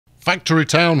Factory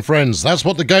Town, friends. That's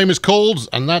what the game is called,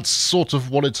 and that's sort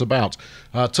of what it's about.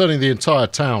 Turning the entire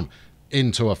town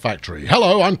into a factory.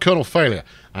 Hello, I'm Colonel Failure,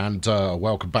 and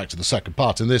welcome back to the second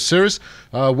part in this series,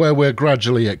 where we're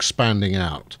gradually expanding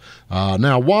out.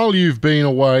 Now, while you've been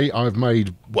away, I've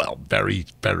made, well, very,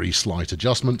 very slight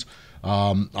adjustment.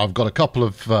 I've got a couple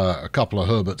of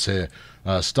Herberts here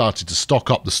started to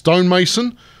stock up the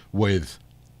stonemason with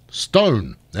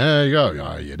stone. There you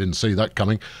go. You didn't see that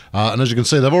coming. And as you can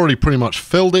see, they've already pretty much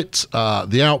filled it.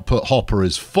 The output hopper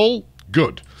is full.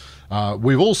 Good.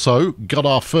 We've also got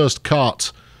our first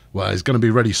cart. Well, it's going to be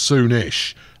ready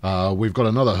soon-ish. We've got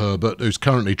another Herbert who's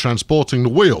currently transporting the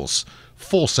wheels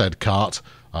for said cart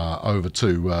over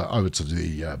to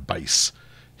the base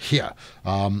here.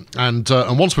 And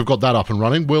once we've got that up and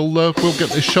running, we'll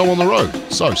get this show on the road.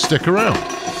 So stick around.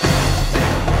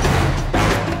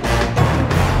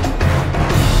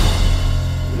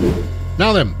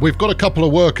 Now then, we've got a couple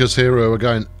of workers here who are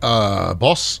going,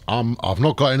 boss, I've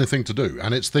not got anything to do.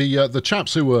 And it's the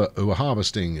chaps who were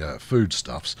harvesting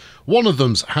foodstuffs. One of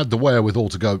them's had the wherewithal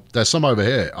to go, there's some over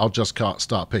here, I'll just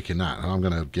start picking that. And I'm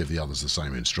going to give the others the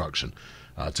same instruction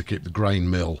to keep the grain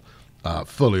mill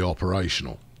fully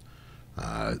operational.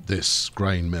 This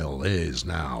grain mill is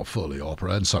now fully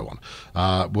operational, and so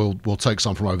on. We'll take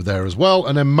some from over there as well,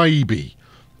 and then maybe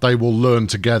they will learn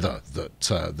together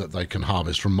that they can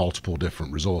harvest from multiple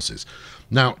different resources.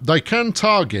 Now, they can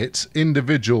target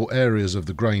individual areas of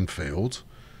the grain field,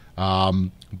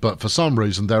 but for some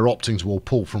reason they're opting to all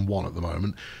pull from one at the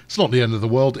moment. It's not the end of the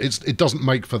world. It doesn't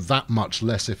make for that much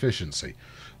less efficiency.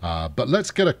 But let's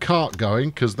get a cart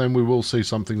going, because then we will see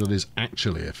something that is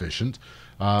actually efficient.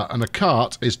 And a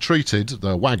cart is treated,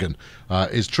 the wagon,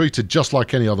 is treated just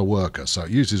like any other worker. So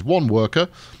it uses one worker,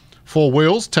 4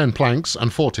 wheels, 10 planks,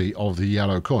 and 40 of the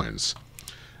yellow coins.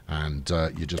 And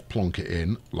you just plonk it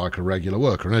in like a regular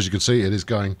worker. And as you can see, it is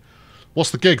going,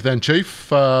 what's the gig then,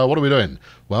 Chief? What are we doing?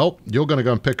 Well, you're going to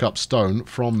go and pick up stone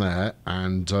from there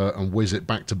and whiz it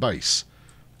back to base.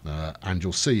 And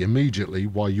you'll see immediately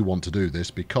why you want to do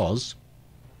this, because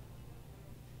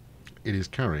it is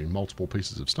carrying multiple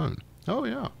pieces of stone. Oh,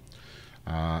 yeah.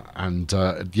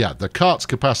 Yeah, the cart's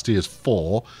capacity is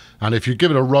 4, and if you give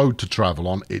it a road to travel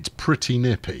on, it's pretty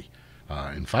nippy.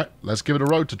 In fact, let's give it a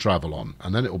road to travel on,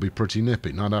 and then it will be pretty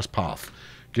nippy. No, that's path.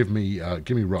 Give me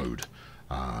road,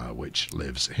 which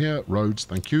lives here. Roads,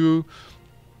 thank you.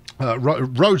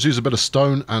 Roads use a bit of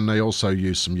stone, and they also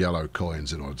use some yellow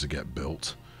coins in order to get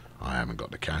built. I haven't got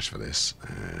the cash for this.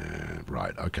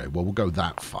 Right, okay, well, we'll go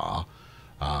that far,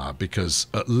 because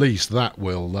at least that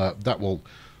will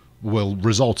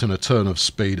result in a turn of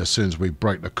speed as soon as we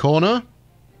break the corner.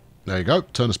 There you go,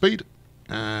 turn of speed,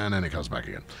 and then it comes back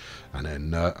again, and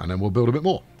then we'll build a bit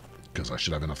more, because I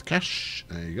should have enough cash.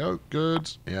 There you go,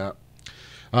 good, yeah.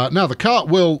 Now the cart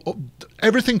will,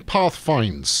 everything path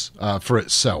finds for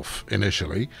itself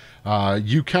initially.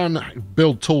 You can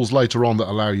build tools later on that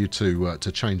allow you to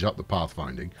change up the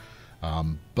pathfinding,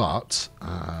 but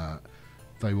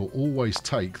they will always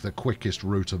take the quickest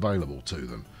route available to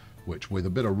them, which with a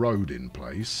bit of road in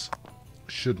place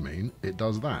should mean it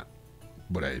does that.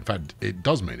 But in fact, it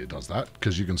does mean it does that,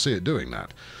 because you can see it doing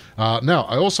that. Now,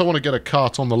 I also want to get a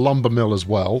cart on the lumber mill as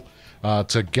well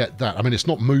to get that. I mean, it's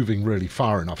not moving really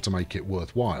far enough to make it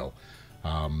worthwhile,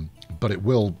 but it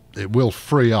will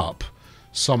free up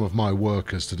some of my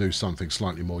workers to do something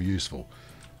slightly more useful.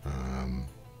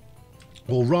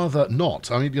 Or rather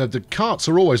not. I mean, you know, the carts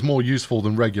are always more useful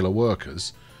than regular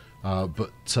workers.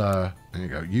 But there you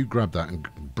go. You grab that and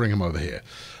bring them over here.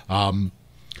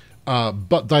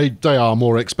 But they are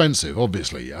more expensive,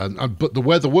 obviously. But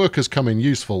where the workers come in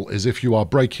useful is if you are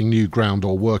breaking new ground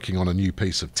or working on a new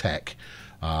piece of tech,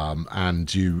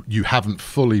 and you haven't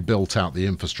fully built out the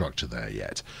infrastructure there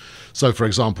yet. So, for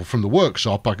example, from the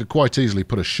workshop, I could quite easily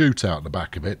put a chute out the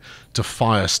back of it to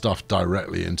fire stuff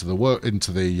directly into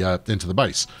the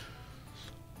base.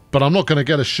 But I'm not going to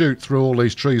get a chute through all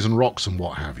these trees and rocks and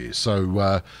what have you.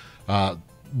 So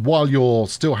while you're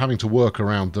still having to work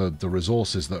around the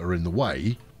resources that are in the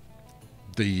way,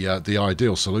 the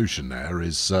ideal solution there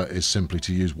is simply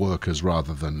to use workers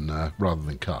rather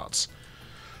than carts.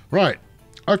 Right.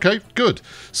 Okay. Good.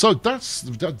 So that's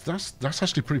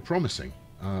actually pretty promising.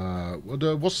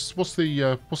 What's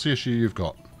the issue you've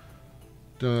got?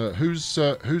 Who's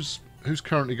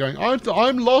currently going,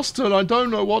 I'm lost and I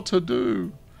don't know what to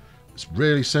do. It's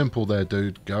really simple there,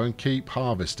 dude. Go and keep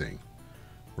harvesting.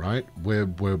 Right?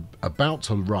 We're about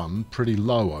to run pretty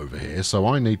low over here, so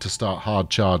I need to start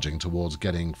hard charging towards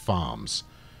getting farms.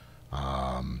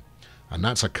 And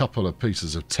that's a couple of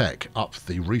pieces of tech up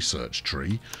the research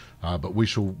tree but we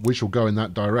shall go in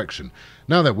that direction.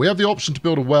 Now then, we have the option to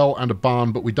build a well and a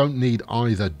barn, but we don't need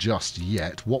either just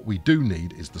yet. What we do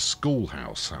need is the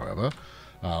schoolhouse, however.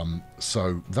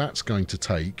 So that's going to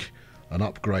take an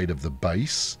upgrade of the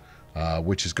base,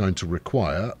 which is going to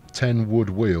require 10 wood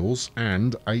wheels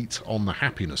and 8 on the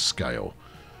happiness scale.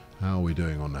 How are we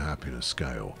doing on the happiness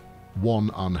scale?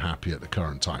 1 unhappy at the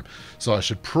current time. So I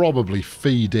should probably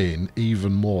feed in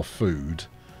even more food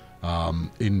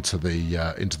into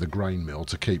the grain mill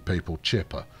to keep people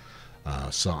chipper.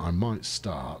 So I might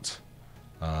start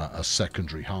a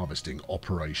secondary harvesting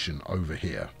operation over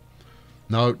here.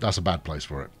 No, that's a bad place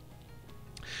for it.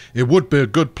 It would be a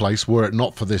good place were it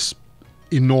not for this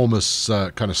enormous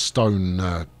kind of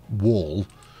stone wall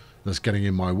that's getting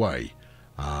in my way.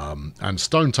 And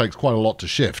stone takes quite a lot to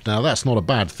shift. Now, that's not a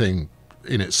bad thing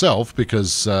in itself,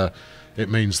 because it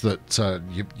means that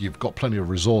you've got plenty of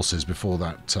resources before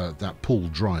that pool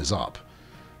dries up.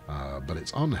 But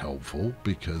it's unhelpful,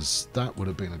 because that would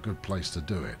have been a good place to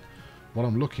do it. What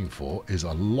I'm looking for is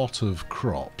a lot of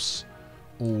crops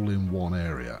all in one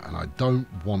area, and I don't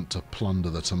want to plunder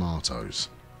the tomatoes.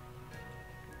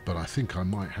 But I think I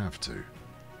might have to.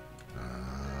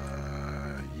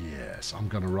 Yes, I'm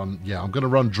going to run. Yeah, I'm going to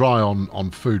run dry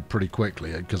on food pretty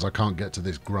quickly, because I can't get to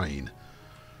this grain.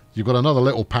 You've got another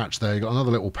little patch there. You've got another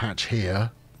little patch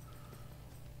here.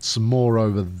 Some more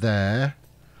over there.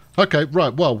 Okay,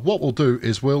 right. Well, what we'll do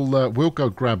is we'll go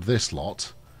grab this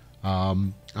lot. I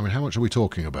mean, how much are we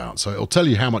talking about? So it'll tell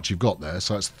you how much you've got there.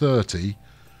 So it's 30.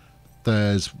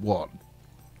 There's what?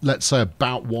 Let's say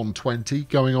about 120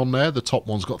 going on there. The top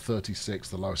one's got 36.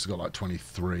 The lowest has got like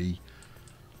 23.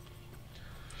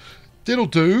 It'll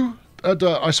do,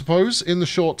 I suppose, in the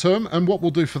short term. And what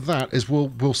we'll do for that is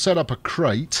we'll set up a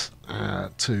crate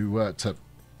to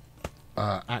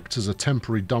act as a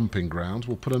temporary dumping ground.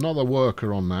 We'll put another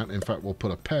worker on that. In fact, we'll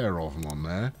put a pair of them on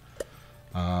there.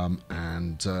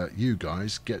 And you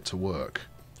guys get to work.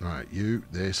 All right, you,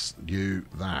 this, you,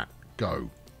 that. Go.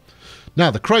 Now,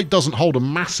 the crate doesn't hold a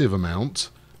massive amount,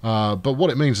 but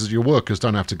what it means is your workers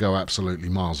don't have to go absolutely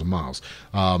miles and miles.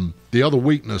 The other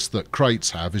weakness that crates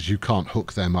have is you can't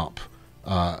hook them up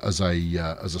as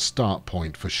a start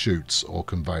point for chutes or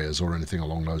conveyors or anything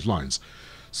along those lines.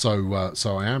 So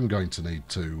I am going to need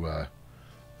to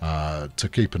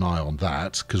keep an eye on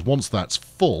that, because once that's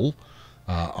full,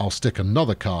 I'll stick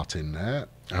another cart in there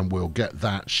and we'll get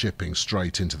that shipping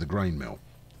straight into the grain mill.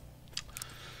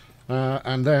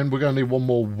 And then we're going to need one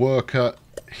more worker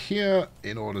here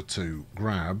in order to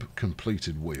grab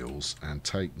completed wheels and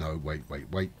take... No, wait.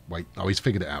 Oh, he's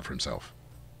figured it out for himself.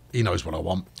 He knows what I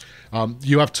want.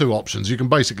 You have two options. You can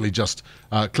basically just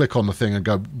click on the thing and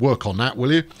go, work on that,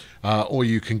 will you? Or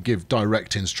you can give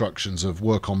direct instructions of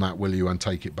work on that, will you, and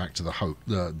take it back to the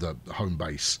home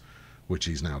base, which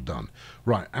he's now done.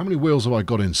 Right, how many wheels have I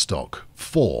got in stock?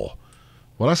 4.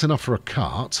 Well, that's enough for a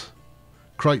cart.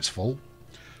 Crate's full.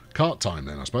 Cart time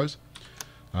then, I suppose.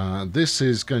 This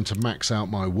is going to max out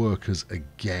my workers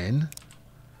again.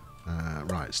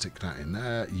 Right, stick that in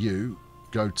there. You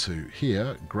go to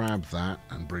here, grab that,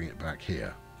 and bring it back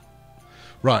here.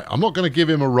 Right, I'm not going to give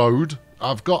him a road.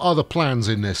 I've got other plans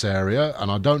in this area, and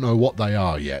I don't know what they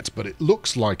are yet, but it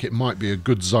looks like it might be a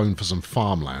good zone for some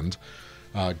farmland,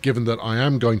 given that I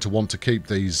am going to want to keep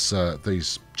these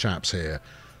chaps here.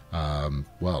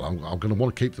 Well, I'm going to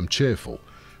want to keep them cheerful,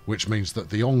 which means that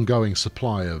the ongoing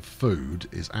supply of food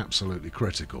is absolutely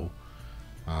critical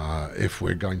if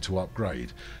we're going to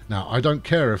upgrade. Now, I don't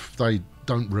care if they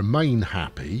don't remain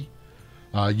happy.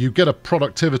 You get a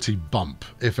productivity bump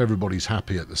if everybody's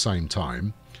happy at the same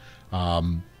time.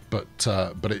 But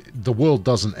the world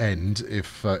doesn't end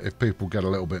if people get a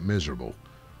little bit miserable.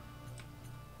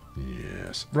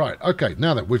 Yes. Right, okay,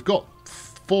 now then, we've got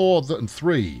 4 and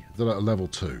 3 that are at level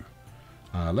 2.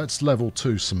 Let's level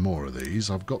 2 some more of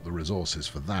these. I've got the resources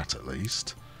for that at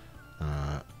least.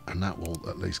 And that will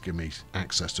at least give me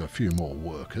access to a few more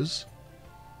workers.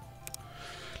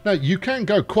 Now, you can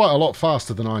go quite a lot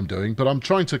faster than I'm doing, but I'm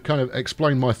trying to kind of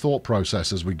explain my thought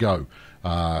process as we go.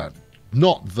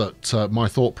 Not that my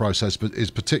thought process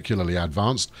is particularly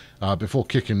advanced. Before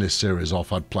kicking this series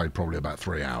off, I'd played probably about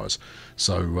 3 hours.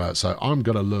 So I'm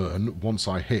going to learn once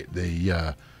I hit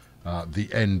the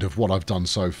end of what I've done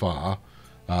so far,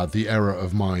 the error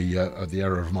of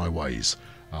my ways.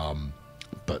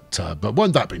 But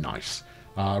won't that be nice?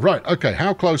 Right, okay,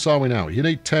 how close are we now? You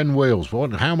need 10 wheels.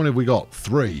 How many have we got?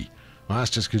 3. Well, that's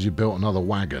just because you built another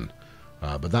wagon.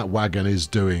 But that wagon is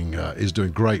doing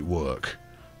great work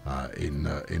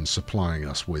in supplying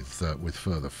us with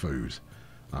further food.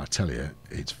 I tell you,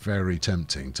 it's very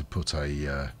tempting to put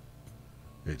a...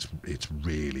 it's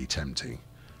really tempting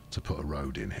to put a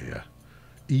road in here,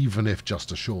 even if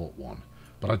just a short one.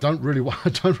 But I don't really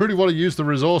want to use the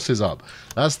resources up.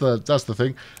 That's the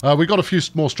thing. We've got a few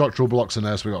more structural blocks in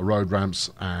there. So we've got road ramps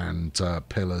and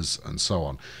pillars and so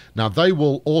on. Now they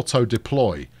will auto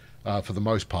deploy for the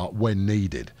most part when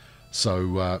needed.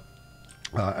 So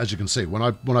as you can see, when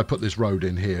I put this road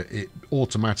in here, it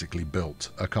automatically built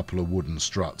a couple of wooden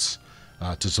struts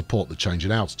to support the change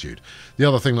in altitude. The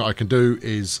other thing that I can do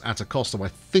is, at a cost of I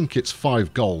think it's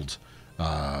 5 gold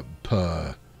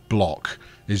per block,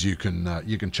 is you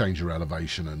can change your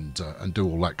elevation and do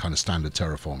all that kind of standard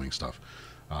terraforming stuff.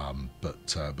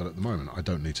 But at the moment, I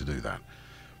don't need to do that.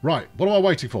 Right, what am I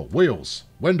waiting for? Wheels.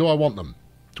 When do I want them?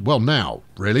 Well, now,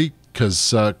 really,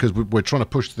 because we're trying to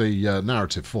push the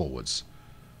narrative forwards.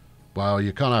 Well,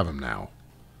 you can't have them now.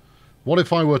 What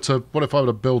if I were to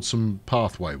build some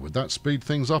pathway? Would that speed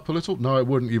things up a little? No, it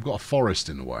wouldn't. You've got a forest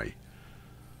in the way.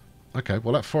 Okay,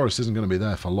 well, that forest isn't going to be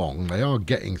there for long. They are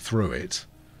getting through it.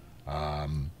 How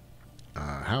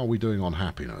are we doing on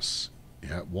happiness?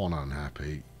 Yeah, 1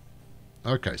 unhappy.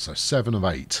 Okay, so 7 of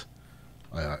 8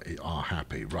 are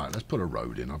happy. Right, let's put a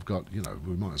road in. I've got, you know,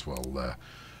 we might as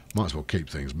well keep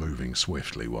things moving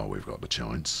swiftly while we've got the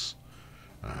chance.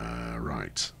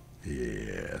 Right,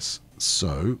 yes.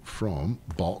 So from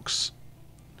box,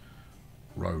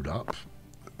 road up.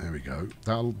 There we go.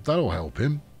 That'll help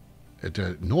him.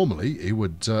 Normally he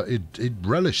would he'd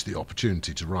relish the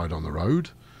opportunity to ride on the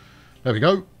road. There we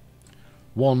go.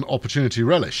 1 opportunity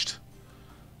relished.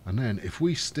 And then if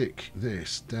we stick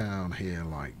this down here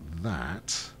like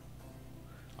that,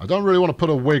 I don't really want to put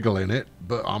a wiggle in it,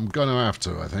 but I'm going to have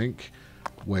to, I think.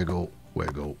 Wiggle,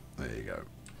 wiggle. There you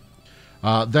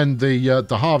go. Then the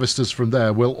harvesters from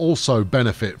there will also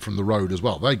benefit from the road as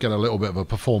well. They get a little bit of a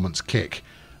performance kick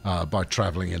by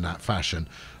travelling in that fashion.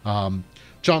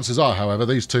 Chances are, however,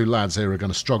 these 2 lads here are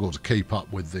going to struggle to keep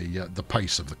up with the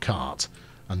pace of the cart.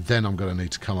 And then I'm going to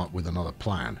need to come up with another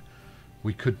plan.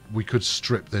 We could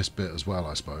strip this bit as well,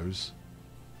 I suppose.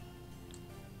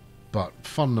 But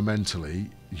fundamentally,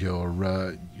 you're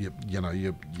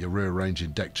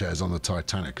rearranging deck chairs on the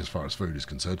Titanic as far as food is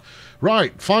concerned.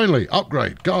 Right, finally,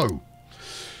 upgrade, go.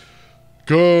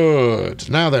 Good.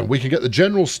 Now then, we can get the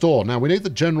general store. Now we need the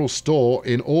general store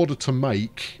in order to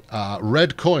make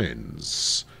red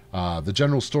coins. The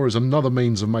general store is another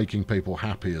means of making people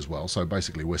happy as well. So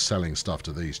basically we're selling stuff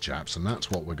to these chaps, and that's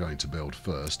what we're going to build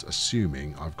first,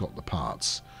 assuming I've got the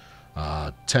parts.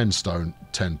 10 stone,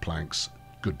 10 planks,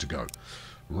 good to go.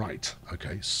 Right,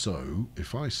 okay, so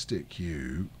if I stick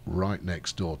you right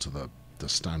next door to the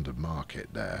standard market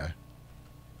there.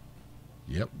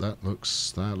 Yep, that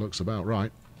looks about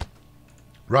right.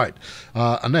 Right,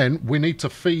 and then we need to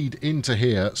feed into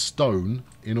here stone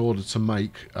in order to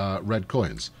make red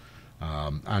coins.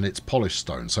 And it's polished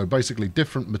stone. So basically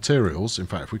different materials. In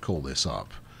fact, if we call this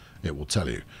up, it will tell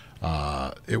you.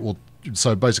 It will.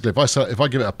 So basically, if I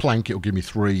give it a plank, it will give me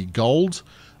 3 gold.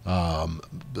 1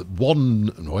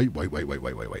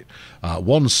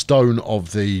 stone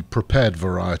of the prepared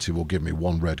variety will give me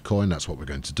 1 red coin. That's what we're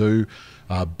going to do.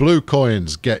 Blue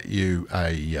coins get you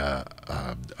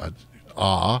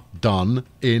are done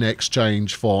in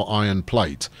exchange for iron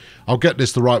plate. I'll get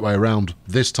this the right way around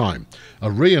this time.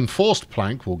 A reinforced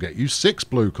plank will get you 6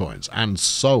 blue coins, and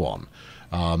so on.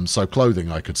 So clothing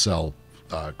I could sell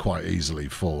quite easily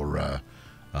for...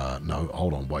 no,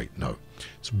 hold on, wait, no.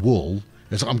 It's wool.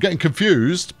 I'm getting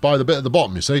confused by the bit at the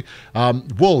bottom, you see.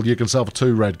 Wool you can sell for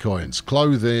 2 red coins.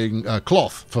 Clothing,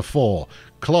 cloth for 4.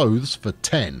 Clothes for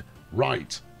 10.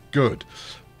 Right, good.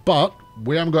 But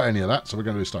we haven't got any of that, so we're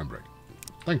going to do stone brick.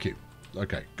 Thank you.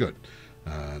 Okay, good.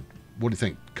 What do you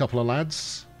think? Couple of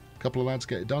lads? Couple of lads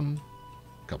get it done?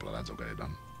 Couple of lads will get it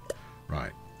done.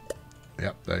 Right.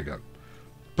 Yep, there you go.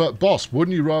 But, boss,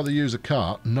 wouldn't you rather use a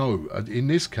cart? No. In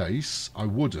this case, I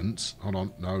wouldn't. Hold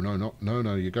on.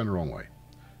 No, you're going the wrong way.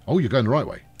 Oh, you're going the right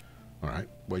way. All right.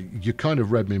 Well, you kind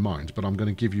of read my mind, but I'm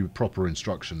going to give you proper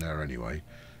instruction there anyway.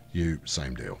 You,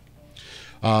 same deal.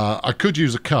 I could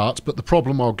use a cart, but the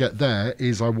problem I'll get there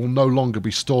is I will no longer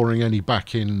be storing any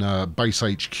back in base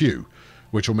HQ,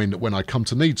 which will mean that when I come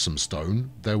to need some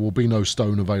stone, there will be no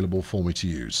stone available for me to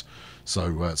use.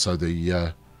 So, we're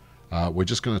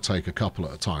just going to take a couple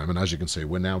at a time, and as you can see,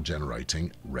 we're now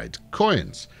generating red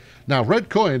coins. Now, red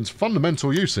coins'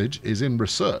 fundamental usage is in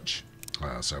research.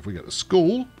 So if we get to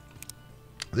school,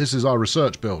 this is our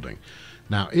research building.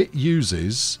 Now, it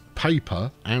uses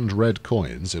paper and red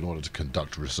coins in order to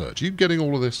conduct research. Are you getting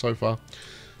all of this so far?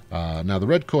 Now, the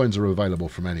red coins are available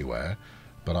from anywhere,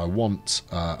 but I want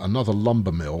another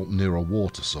lumber mill near a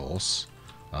water source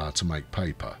to make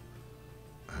paper.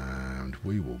 And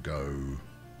we will go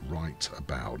right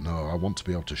about. No, I want to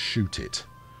be able to shoot it.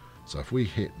 So if we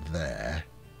hit there,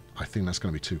 I think that's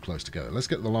going to be too close together. Let's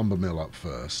get the lumber mill up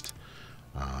first.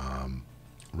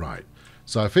 Right.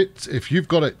 So if you've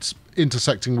got it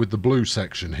intersecting with the blue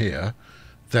section here,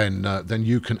 then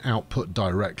you can output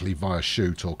directly via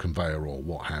chute or conveyor or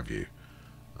what have you.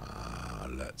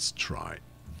 Let's try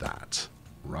that.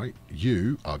 Right.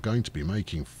 You are going to be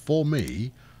making for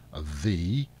me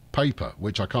the paper,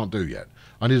 which I can't do yet.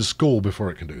 I need a school before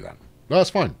it can do that. That's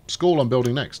fine. School I'm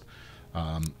building next.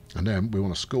 And then we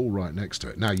want a school right next to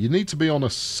it. Now, you need to be on a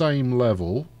same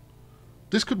level.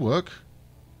 This could work.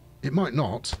 It might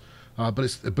not.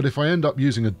 But if I end up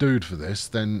using a dude for this,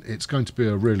 then it's going to be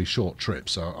a really short trip.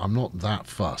 So I'm not that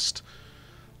fussed.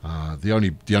 The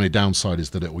only downside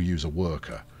is that it will use a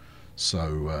worker.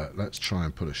 So let's try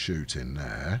and put a chute in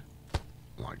there.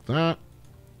 Like that.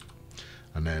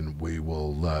 And then we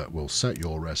will we'll set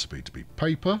your recipe to be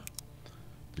paper.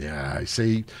 Yeah,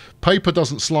 see, paper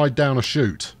doesn't slide down a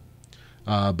chute,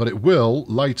 but it will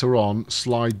later on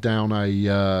slide down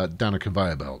a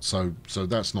conveyor belt. So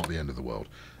that's not the end of the world.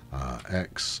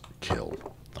 X kill.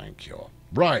 Thank you.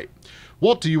 Right.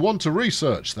 What do you want to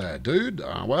research there, dude?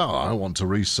 Well, I want to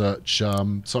research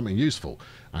something useful,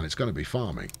 and it's going to be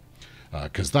farming.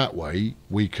 Because that way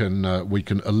we can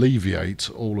alleviate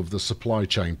all of the supply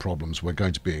chain problems we're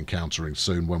going to be encountering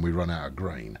soon when we run out of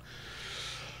grain.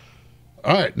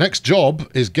 All right, next job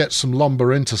is get some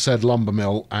lumber into said lumber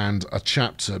mill and a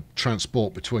chap to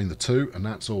transport between the two, and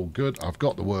that's all good. I've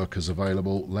got the workers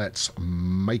available. Let's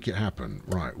make it happen.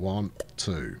 Right, 1,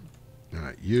 2. All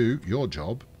right, your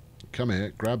job, come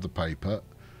here, grab the paper,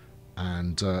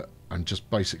 and just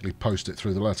basically post it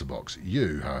through the letterbox.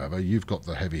 You, however, you've got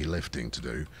the heavy lifting to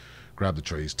do. Grab the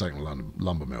trees, take the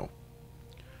lumber mill.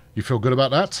 You feel good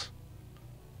about that?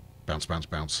 Bounce, bounce,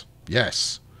 bounce.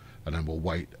 Yes. And then we'll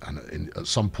wait, and at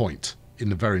some point in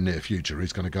the very near future,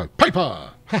 he's going to go, paper!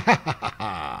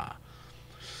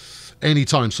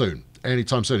 Anytime soon.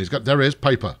 Anytime soon. There is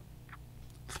paper.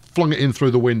 Flung it in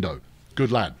through the window.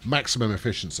 Good lad. Maximum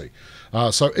efficiency.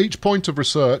 So each point of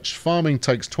research, farming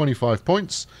takes 25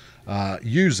 points.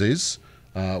 Uses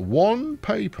 1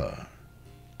 paper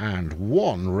and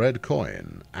 1 red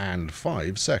coin and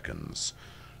 5 seconds.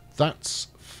 That's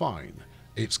fine.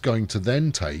 It's going to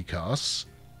then take us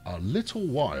a little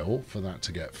while for that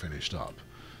to get finished up.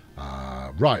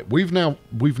 Right, we've now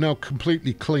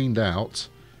completely cleaned out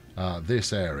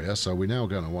this area, so we're now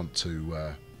going to want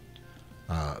to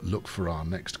look for our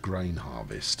next grain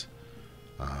harvest.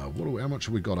 How much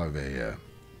have we got over here?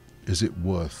 Is it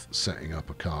worth setting up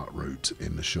a cart route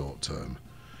in the short term?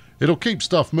 It'll keep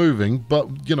stuff moving,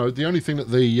 but you know the only thing that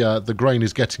the grain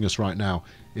is getting us right now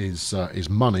is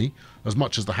money. As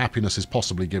much as the happiness is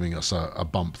possibly giving us a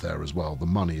bump there as well, the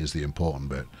money is the important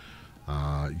bit.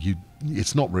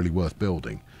 It's not really worth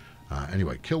building.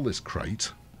 Anyway, kill this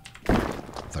crate.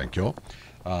 Thank you.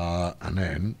 And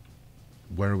then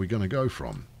where are we going to go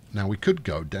from? Now we could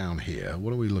go down here.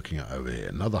 What are we looking at over here?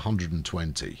 Another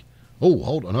 120. Oh,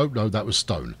 hold on. Oh, no, that was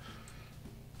stone.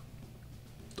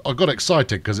 I got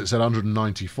excited because it said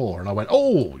 194, and I went,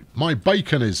 oh, my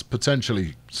bacon is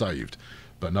potentially saved.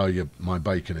 But no, my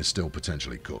bacon is still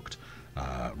potentially cooked.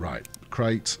 Right,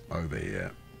 crate over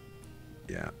here.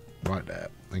 Yeah, right there.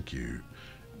 Thank you.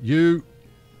 You,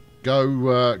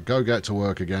 go get to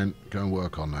work again. Go and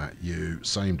work on that. You,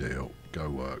 same deal. Go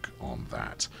work on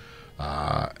that.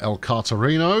 El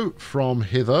Carterino from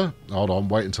hither. Hold on,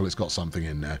 wait until it's got something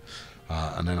in there.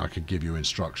 And then I can give you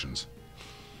instructions.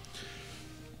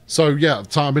 So yeah,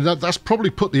 I mean that's probably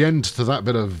put the end to that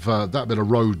bit of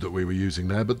road that we were using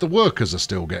there. But the workers are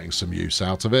still getting some use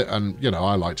out of it, and you know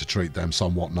I like to treat them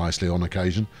somewhat nicely on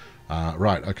occasion.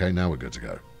 Right, okay, now we're good to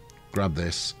go. Grab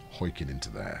this, hoik it into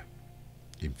there.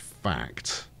 In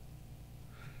fact,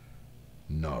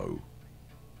 no.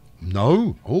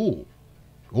 Oh,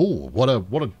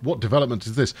 what development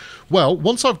is this? Well,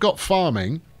 once I've got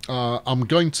farming, I'm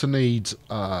going to need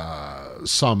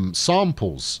some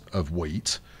samples of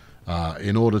wheat.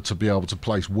 In order to be able to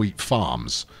place wheat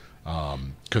farms,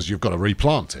 because you've got to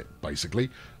replant it basically,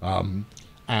 and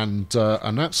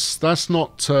that's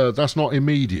not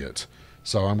immediate.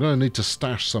 So I'm going to need to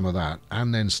stash some of that,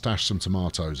 and then stash some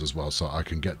tomatoes as well, so I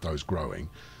can get those growing.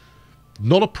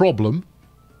 Not a problem,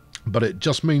 but it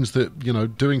just means that you know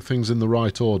doing things in the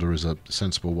right order is a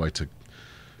sensible way to.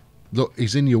 Look,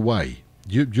 he's in your way.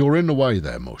 You're in the way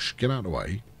there, Mush. Get out of the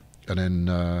way, and then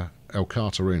El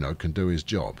Carterino can do his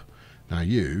job. Now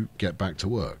you get back to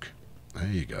work. There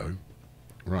you go.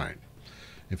 Right.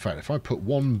 In fact, if I put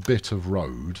 1 bit of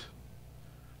road,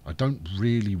 I don't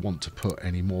really want to put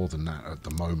any more than that at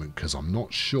the moment because I'm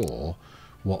not sure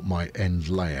what my end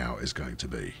layout is going to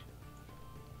be.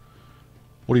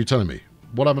 What are you telling me?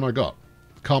 What haven't I got?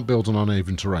 Can't build on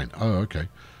uneven terrain. Oh, okay.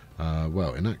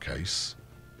 Well, in that case,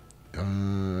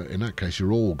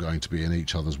 you're all going to be in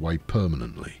each other's way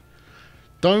permanently.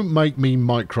 Don't make me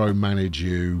micromanage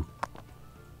you.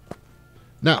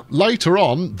 Now, later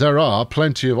on, there are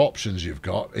plenty of options you've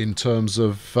got in terms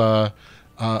of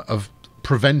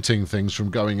preventing things from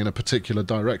going in a particular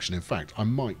direction. In fact, I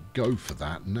might go for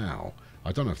that now.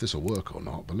 I don't know if this will work or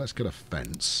not, but let's get a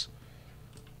fence.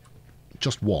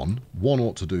 Just one. One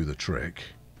ought to do the trick.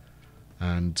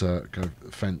 And go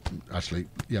fence. Actually,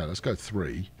 yeah, let's go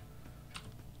 3.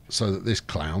 So that this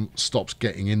clown stops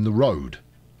getting in the road.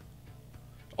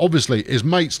 Obviously, his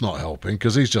mate's not helping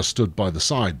because he's just stood by the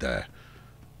side there.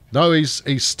 No, he's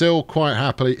still quite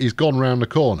happily. He's gone round the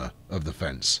corner of the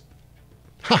fence.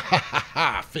 Ha ha ha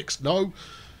ha! Fixed. No.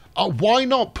 Oh, why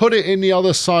not put it in the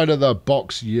other side of the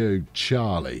box, you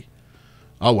Charlie?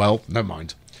 Oh well, never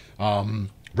mind.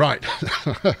 Right.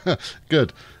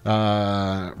 Good.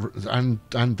 And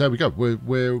there we go.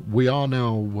 We're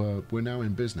now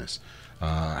in business.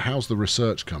 How's the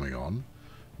research coming on?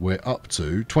 We're up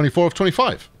to 24 of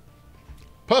 25.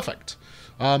 Perfect.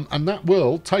 And that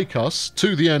will take us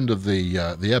to the end of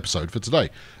the episode for today.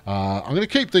 I'm going to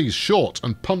keep these short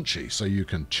and punchy so you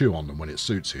can chew on them when it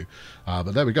suits you.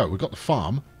 But there we go. We've got the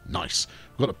farm. Nice.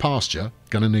 We've got a pasture.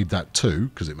 Going to need that too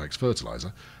because it makes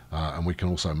fertilizer. And we can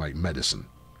also make medicine.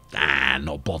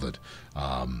 Not bothered.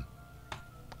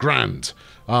 Grand.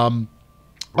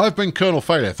 I've been Colonel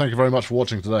Failure. Thank you very much for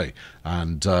watching today.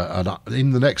 And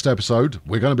in the next episode,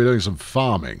 we're going to be doing some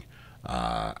farming.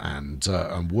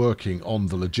 And working on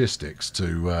the logistics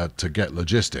to get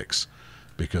logistics,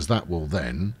 because that will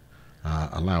then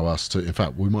allow us to. In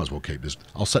fact, we might as well keep this.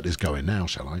 I'll set this going now,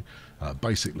 shall I?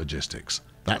 Basic logistics.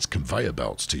 That's conveyor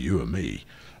belts to you and me.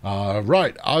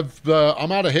 Right,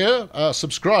 I'm out of here.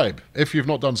 Subscribe if you've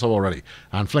not done so already,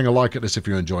 and fling a like at this if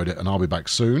you enjoyed it. And I'll be back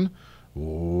soon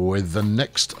with the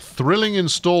next thrilling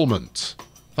installment.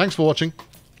 Thanks for watching.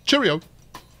 Cheerio.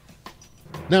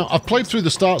 Now, I've played through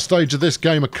the start stage of this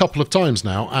game a couple of times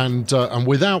now, and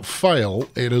without fail,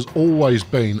 it has always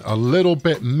been a little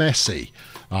bit messy.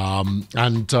 And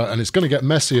it's going to get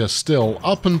messier still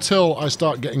up until I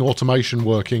start getting automation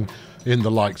working in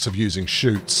the likes of using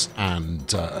chutes and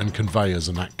conveyors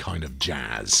and that kind of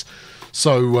jazz.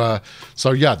 So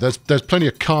yeah, there's plenty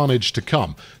of carnage to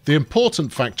come. The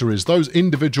important factor is those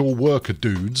individual worker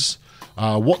dudes.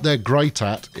 What they're great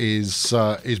at is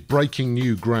breaking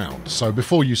new ground. So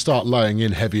before you start laying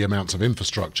in heavy amounts of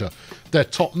infrastructure, they're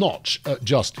top notch at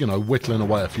just, whittling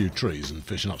away a few trees and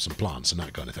fishing up some plants and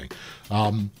that kind of thing.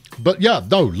 But yeah,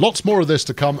 no, lots more of this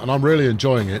to come, and I'm really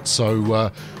enjoying it.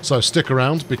 So stick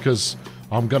around because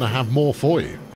I'm going to have more for you.